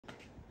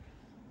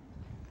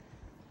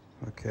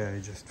Okay, I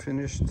just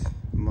finished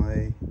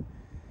my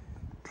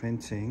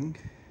printing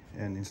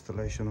and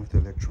installation of the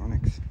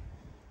electronics.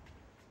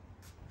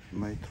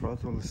 My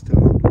throttle is still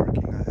not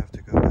working. I have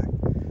to go back.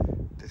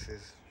 This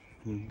is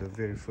the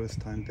very first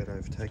time that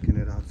I've taken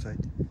it outside,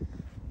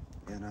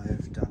 and I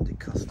have done the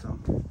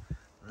custom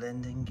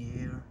landing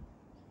gear.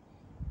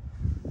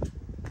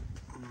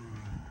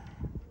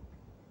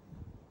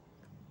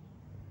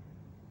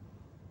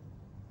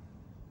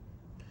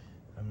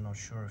 I'm not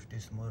sure if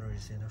this motor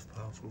is enough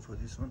powerful for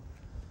this one.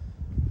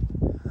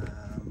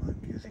 I'm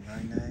using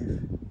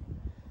iNav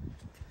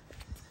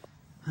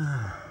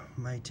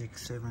Mytech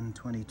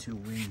 722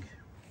 wing,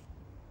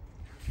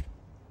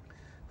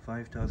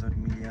 5000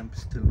 milliamps,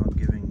 still not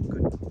giving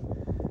good.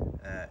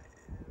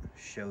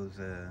 Shows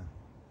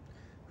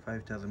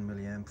 5000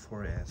 milliamp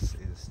 4S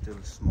is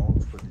still small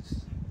for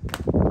this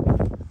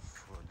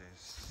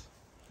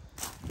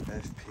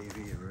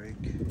FPV rig.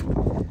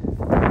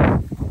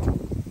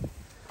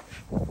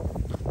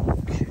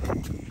 Okay,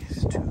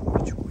 it's too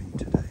much wind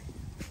today.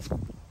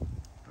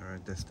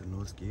 Alright, that's the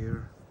nose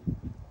gear,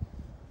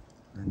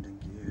 landing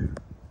gear.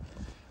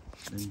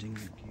 Landing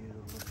gear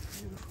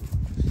looks beautiful.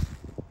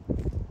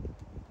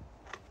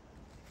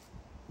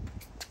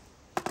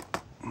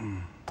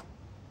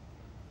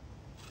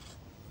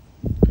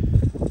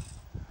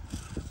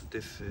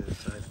 This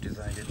is, I've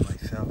designed it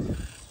myself,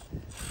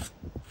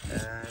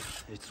 and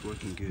it's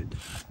working good.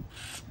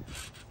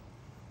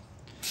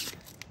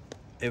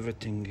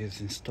 Everything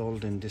is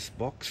installed in this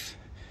box,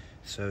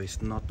 so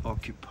it's not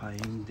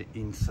occupying the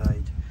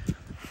inside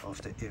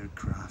of the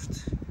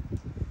aircraft.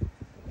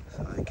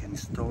 So I can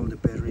install the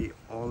battery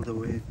all the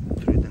way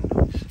through the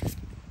nose.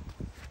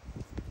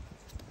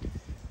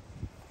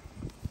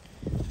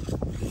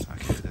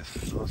 Okay, that's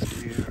the nose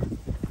gear.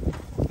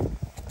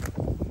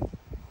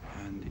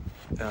 And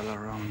the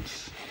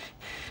ailerons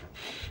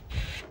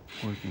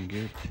working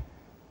good.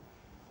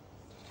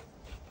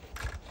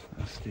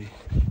 That's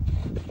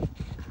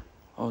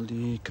all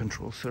the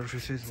control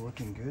surfaces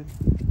working good.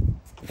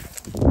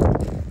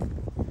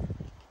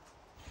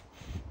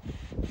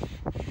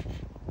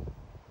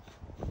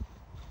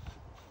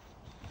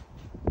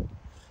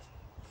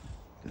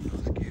 The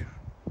nose gear.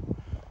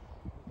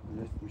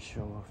 Let me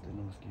show off the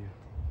nose gear.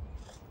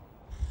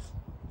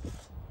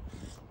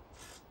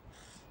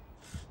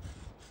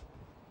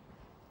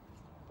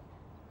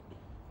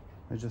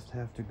 I just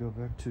have to go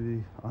back to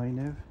the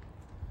iNav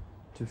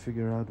to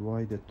figure out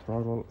why the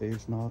throttle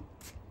is not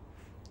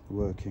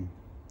working.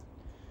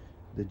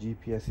 The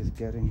GPS is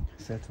getting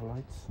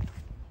satellites.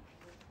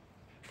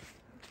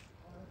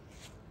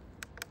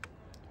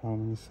 How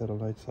many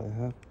satellites I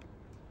have?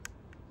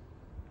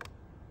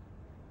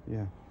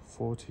 Yeah,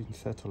 14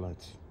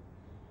 satellites.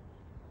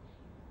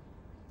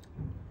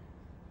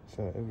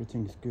 So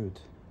everything's good,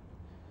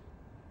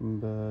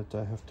 but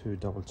I have to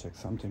double check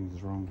something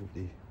is wrong with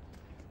the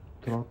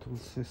throttle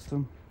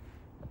system.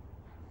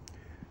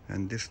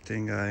 And this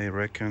thing, I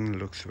reckon,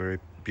 looks very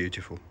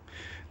beautiful.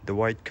 The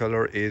white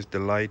color is the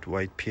light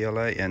white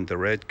PLA, and the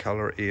red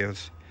color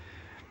is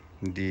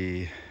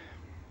the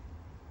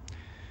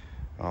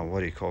what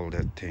do you call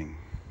that thing,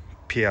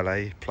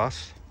 PLA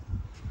plus,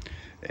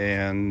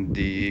 and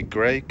the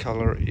gray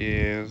color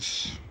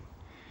is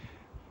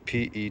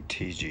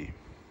PETG,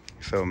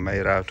 so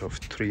made out of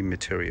 3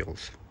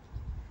 materials.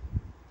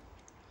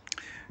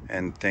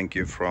 And thank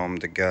you from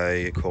the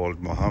guy called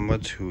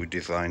Mohammed who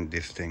designed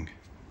this thing.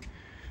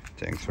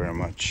 Thanks very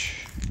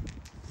much.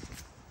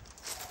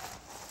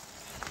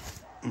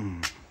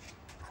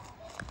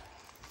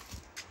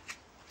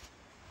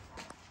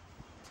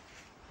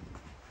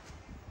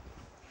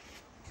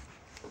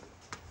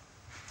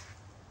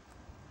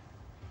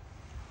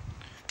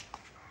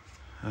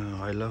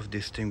 I love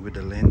this thing with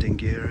the landing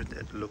gear.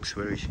 That looks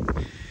very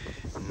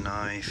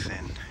nice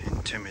and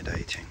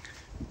intimidating.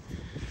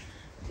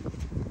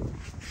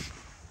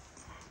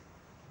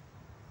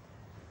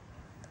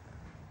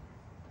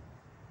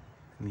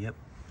 Yep.